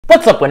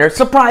What's up, winner?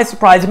 Surprise,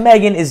 surprise,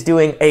 Meghan is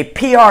doing a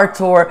PR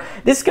tour.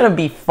 This is going to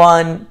be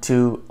fun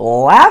to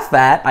laugh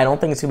at. I don't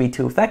think it's going to be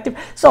too effective.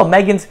 So,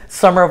 Meghan's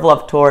Summer of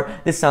Love tour.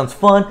 This sounds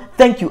fun.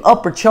 Thank you,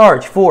 Upper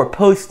Charge, for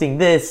posting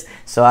this.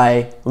 So,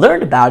 I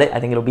learned about it. I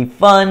think it'll be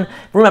fun.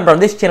 Remember, on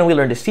this channel, we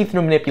learn to see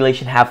through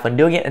manipulation, have fun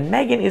doing it. And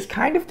Meghan is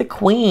kind of the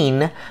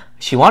queen.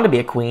 She wanted to be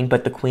a queen,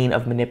 but the queen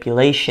of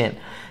manipulation.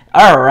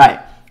 All right.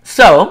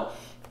 So,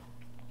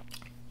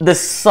 the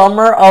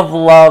Summer of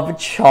Love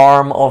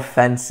charm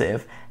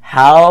offensive.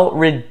 How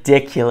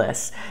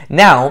ridiculous.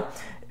 Now,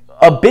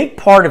 a big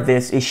part of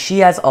this is she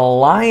has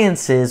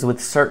alliances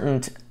with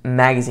certain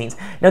magazines.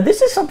 Now,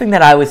 this is something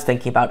that I was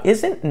thinking about.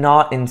 Isn't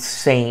not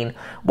insane?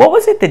 What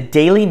was it? The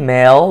Daily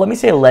Mail, let me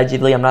say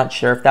allegedly, I'm not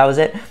sure if that was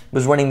it,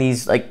 was running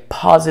these like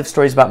positive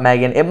stories about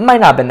Meghan. It might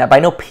not have been that, but I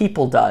know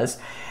People does.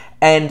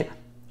 And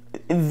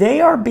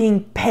they are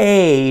being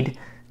paid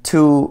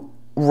to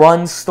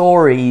run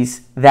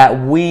stories that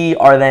we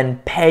are then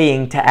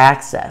paying to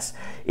access.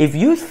 If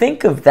you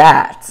think of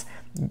that,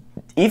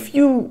 if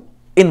you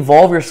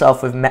involve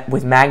yourself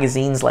with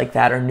magazines like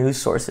that or news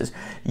sources,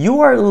 you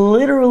are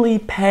literally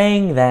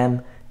paying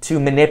them to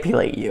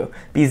manipulate you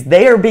because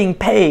they are being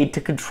paid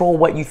to control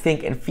what you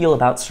think and feel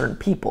about certain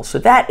people. So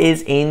that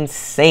is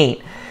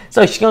insane.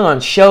 So she's going on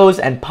shows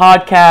and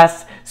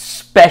podcasts,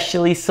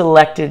 specially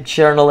selected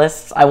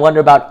journalists. I wonder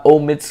about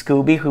Omid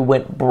Scooby, who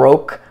went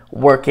broke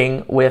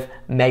working with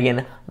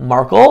Meghan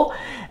Markle.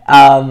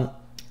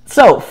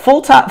 So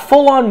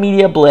full-on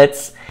media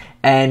blitz,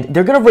 and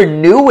they're going to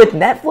renew with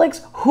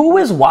Netflix. Who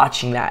is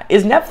watching that?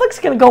 Is Netflix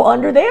going to go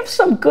under? They have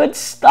some good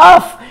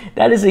stuff.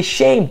 That is a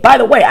shame. By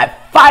the way, I have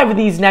 5 of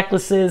these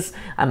necklaces.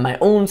 I'm my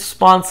own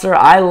sponsor.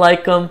 I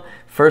like them.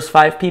 First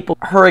 5 people.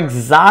 Her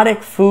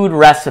exotic food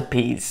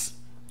recipes.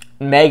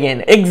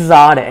 Meghan,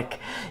 exotic.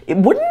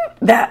 Wouldn't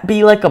that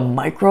be like a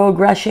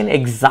microaggression?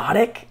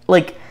 Exotic?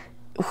 Like,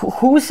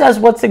 who says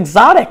what's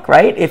exotic,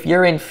 right? If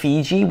you're in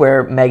Fiji,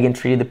 where Meghan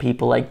treated the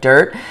people like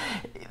dirt,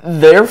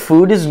 their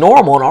food is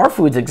normal and our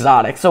food's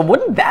exotic. So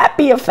wouldn't that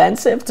be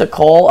offensive to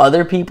call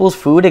other people's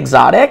food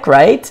exotic,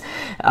 right?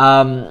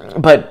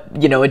 But,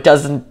 you know, it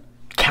doesn't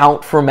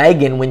count for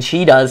Meghan when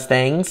she does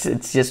things.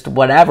 It's just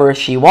whatever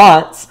she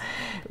wants.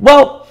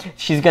 Well,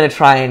 she's going to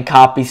try and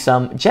copy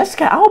some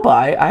Jessica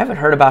Alba. I haven't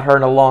heard about her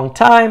in a long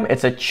time.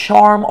 It's a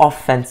charm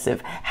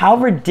offensive. How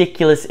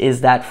ridiculous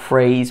is that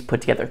phrase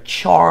put together?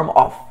 Charm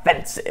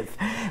offensive.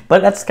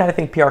 But that's the kind of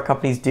thing PR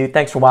companies do.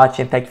 Thanks for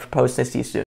watching. Thank you for posting. See you soon.